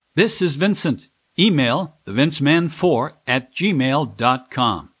This is Vincent. Email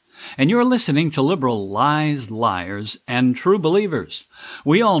thevinceman4@gmail.com. And you're listening to Liberal Lies, Liars, and True Believers.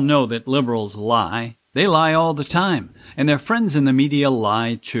 We all know that liberals lie. They lie all the time, and their friends in the media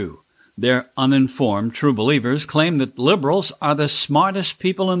lie too. Their uninformed true believers claim that liberals are the smartest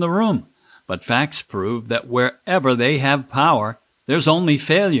people in the room, but facts prove that wherever they have power, there's only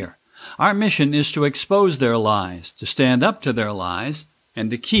failure. Our mission is to expose their lies, to stand up to their lies, and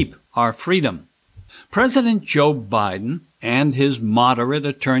to keep our freedom. President Joe Biden and his moderate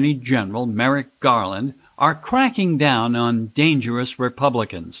Attorney General Merrick Garland are cracking down on dangerous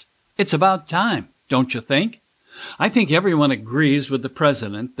Republicans. It's about time, don't you think? I think everyone agrees with the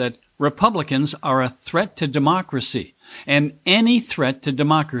president that Republicans are a threat to democracy, and any threat to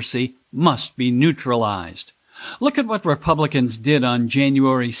democracy must be neutralized. Look at what Republicans did on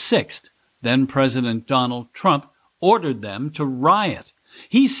January 6th. Then President Donald Trump ordered them to riot.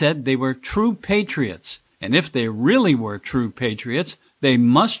 He said they were true patriots, and if they really were true patriots, they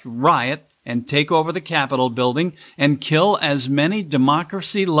must riot and take over the Capitol building and kill as many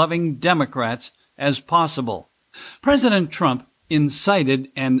democracy-loving Democrats as possible. President Trump incited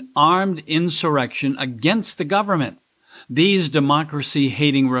an armed insurrection against the government. These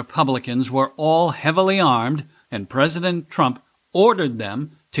democracy-hating Republicans were all heavily armed, and President Trump ordered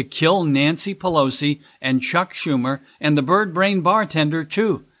them to kill Nancy Pelosi and Chuck Schumer and the bird-brain bartender,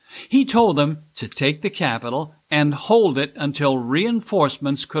 too. He told them to take the Capitol and hold it until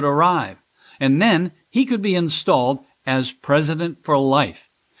reinforcements could arrive, and then he could be installed as president for life.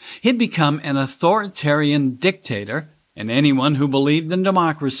 He'd become an authoritarian dictator, and anyone who believed in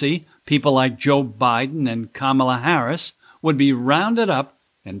democracy, people like Joe Biden and Kamala Harris, would be rounded up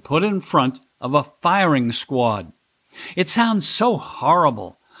and put in front of a firing squad. It sounds so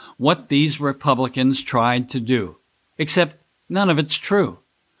horrible what these Republicans tried to do, except none of it's true.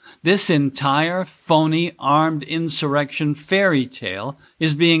 This entire phony armed insurrection fairy tale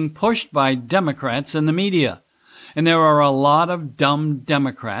is being pushed by Democrats in the media, and there are a lot of dumb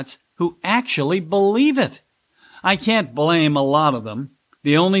Democrats who actually believe it. I can't blame a lot of them.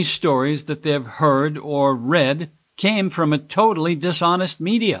 The only stories that they've heard or read came from a totally dishonest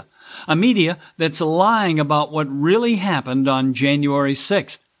media, a media that's lying about what really happened on January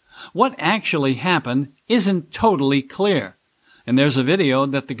 6th. What actually happened isn't totally clear, and there's a video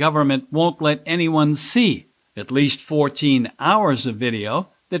that the government won't let anyone see, at least 14 hours of video,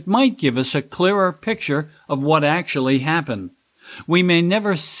 that might give us a clearer picture of what actually happened. We may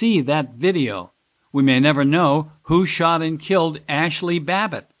never see that video. We may never know who shot and killed Ashley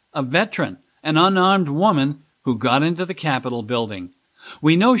Babbitt, a veteran, an unarmed woman who got into the Capitol building.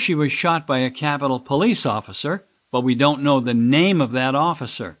 We know she was shot by a Capitol police officer, but we don't know the name of that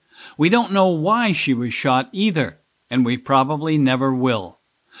officer. We don't know why she was shot either, and we probably never will.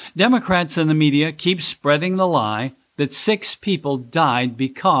 Democrats in the media keep spreading the lie that 6 people died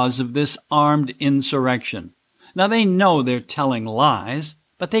because of this armed insurrection. Now, they know they're telling lies,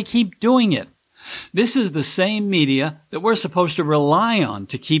 but they keep doing it. This is the same media that we're supposed to rely on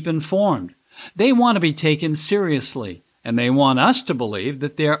to keep informed. They want to be taken seriously, and they want us to believe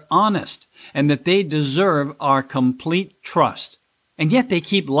that they're honest and that they deserve our complete trust. And yet they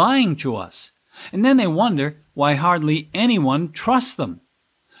keep lying to us. And then they wonder why hardly anyone trusts them.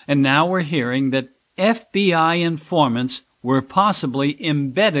 And now we're hearing that FBI informants were possibly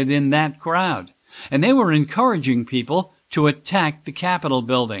embedded in that crowd, and they were encouraging people to attack the Capitol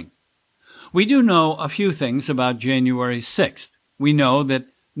building. We do know a few things about January 6th. We know that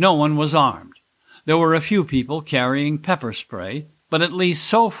no one was armed. There were a few people carrying pepper spray, but at least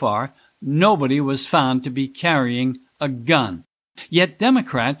so far, nobody was found to be carrying a gun. Yet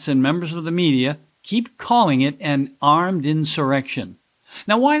Democrats and members of the media keep calling it an armed insurrection.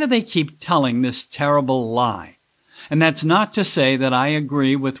 Now, why do they keep telling this terrible lie? And that's not to say that I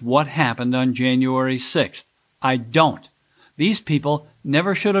agree with what happened on January 6th. I don't. These people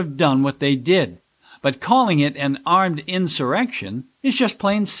never should have done what they did. But calling it an armed insurrection is just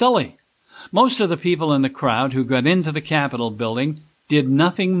plain silly. Most of the people in the crowd who got into the Capitol building did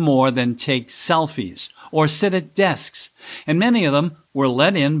nothing more than take selfies or sit at desks, and many of them were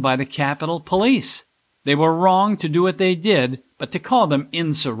let in by the Capitol Police. They were wrong to do what they did, but to call them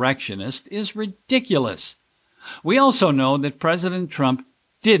insurrectionists is ridiculous. We also know that President Trump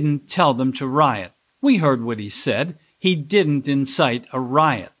didn't tell them to riot. We heard what he said. He didn't incite a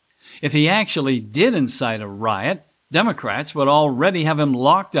riot. If he actually did incite a riot, Democrats would already have him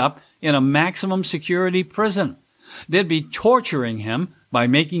locked up in a maximum security prison. They'd be torturing him by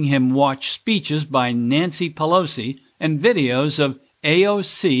making him watch speeches by Nancy Pelosi and videos of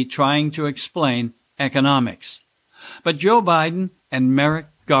AOC trying to explain economics. But Joe Biden and Merrick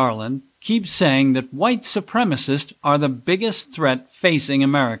Garland keeps saying that white supremacists are the biggest threat facing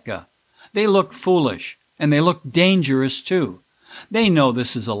America. They look foolish, and they look dangerous too. They know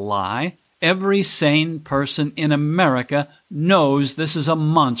this is a lie. Every sane person in America knows this is a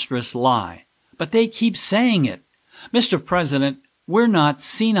monstrous lie. But they keep saying it. Mr. President, we're not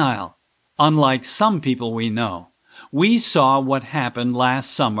senile, unlike some people we know. We saw what happened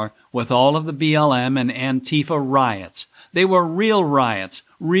last summer with all of the BLM and Antifa riots. They were real riots,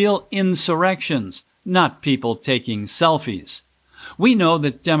 real insurrections, not people taking selfies. We know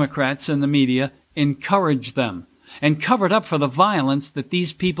that Democrats and the media encouraged them and covered up for the violence that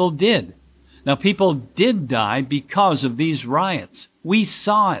these people did. Now, people did die because of these riots. We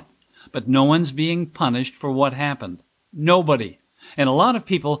saw it. But no one's being punished for what happened. Nobody. And a lot of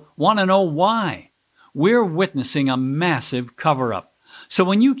people want to know why. We're witnessing a massive cover-up. So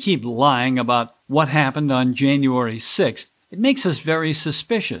when you keep lying about what happened on January 6th, it makes us very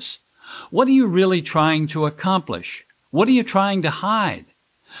suspicious. What are you really trying to accomplish? What are you trying to hide?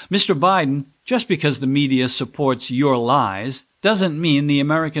 Mr. Biden, just because the media supports your lies doesn't mean the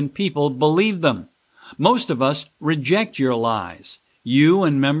American people believe them. Most of us reject your lies. You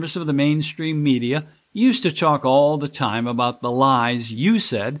and members of the mainstream media used to talk all the time about the lies you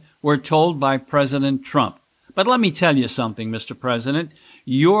said were told by President Trump. But let me tell you something, Mr. President.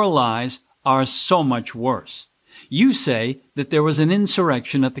 Your lies are so much worse. You say that there was an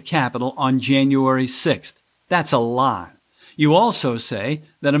insurrection at the Capitol on January 6th. That's a lie. You also say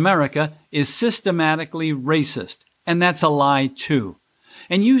that America is systematically racist, and that's a lie too.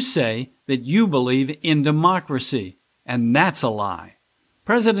 And you say that you believe in democracy, and that's a lie.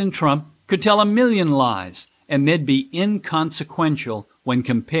 President Trump could tell 1,000,000 lies, and they'd be inconsequential when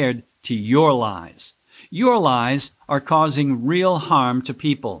compared to your lies. Your lies are causing real harm to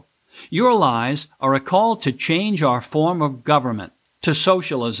people. Your lies are a call to change our form of government, to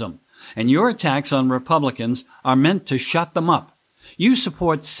socialism, and your attacks on Republicans are meant to shut them up. You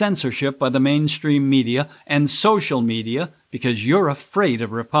support censorship by the mainstream media and social media because you're afraid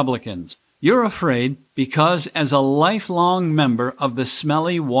of Republicans. You're afraid because, as a lifelong member of the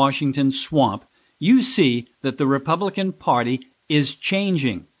smelly Washington swamp, you see that the Republican Party is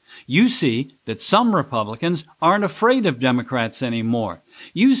changing. You see that some Republicans aren't afraid of Democrats anymore.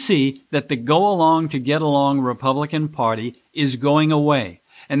 You see that the go-along-to-get-along Republican Party is going away,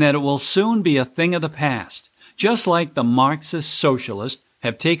 and that it will soon be a thing of the past. Just like the Marxist socialists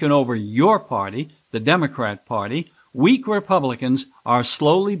have taken over your party, the Democrat Party, weak Republicans are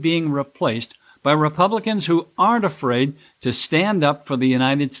slowly being replaced by Republicans who aren't afraid to stand up for the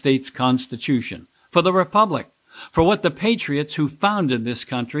United States Constitution, for the Republic, for what the patriots who founded this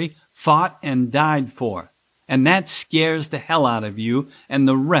country fought and died for. And that scares the hell out of you and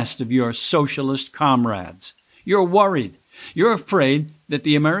the rest of your socialist comrades. You're worried. You're afraid that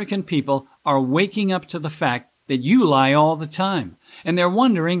the American people are waking up to the fact that you lie all the time, and they're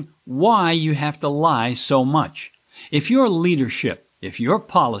wondering why you have to lie so much. If your leadership, if your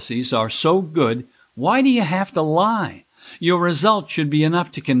policies are so good, why do you have to lie? Your results should be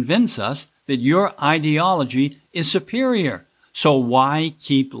enough to convince us that your ideology is superior. So why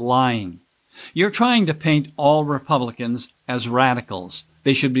keep lying? You're trying to paint all Republicans as radicals.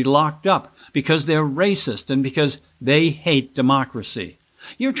 They should be locked up because they're racist and because they hate democracy.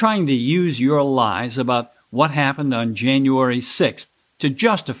 You're trying to use your lies about what happened on January 6th to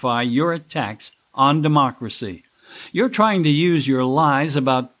justify your attacks on democracy. You're trying to use your lies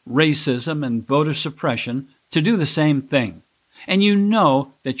about racism and voter suppression to do the same thing. And you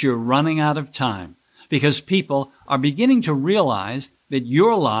know that you're running out of time because people are beginning to realize that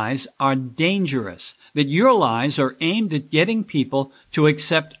your lies are dangerous, that your lies are aimed at getting people to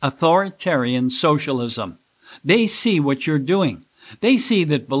accept authoritarian socialism. They see what you're doing. They see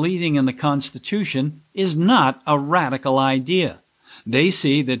that believing in the Constitution is not a radical idea. They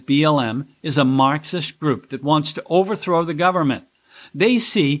see that BLM is a Marxist group that wants to overthrow the government. They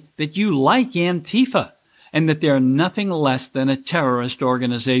see that you like Antifa and that they're nothing less than a terrorist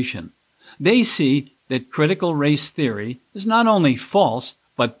organization. They see that critical race theory is not only false,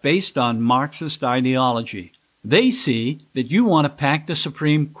 but based on Marxist ideology. They see that you want to pack the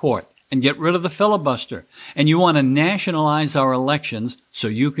Supreme Court and get rid of the filibuster, and you want to nationalize our elections so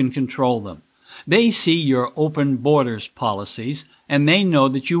you can control them. They see your open borders policies, and they know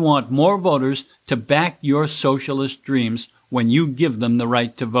that you want more voters to back your socialist dreams when you give them the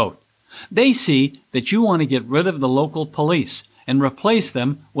right to vote. They see that you want to get rid of the local police and replace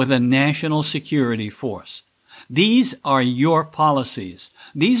them with a national security force. These are your policies.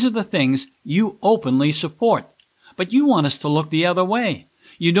 These are the things you openly support. But you want us to look the other way.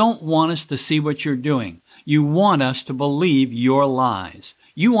 You don't want us to see what you're doing. You want us to believe your lies.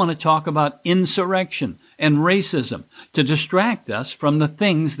 You want to talk about insurrection and racism to distract us from the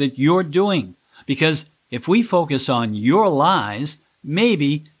things that you're doing. Because if we focus on your lies,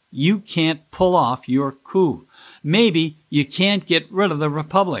 maybe you can't pull off your coup. Maybe you can't get rid of the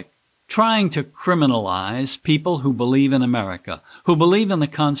republic. Trying to criminalize people who believe in America, who believe in the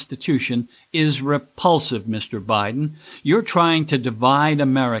Constitution, is repulsive, Mr. Biden. You're trying to divide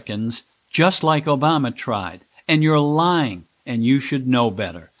Americans just like Obama tried, and you're lying, and you should know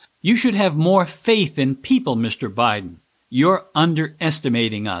better. You should have more faith in people, Mr. Biden. You're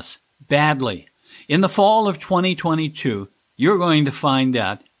underestimating us badly. In the fall of 2022, you're going to find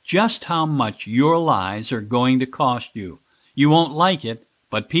out just how much your lies are going to cost you. You won't like it,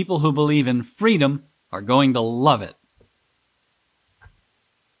 but people who believe in freedom are going to love it.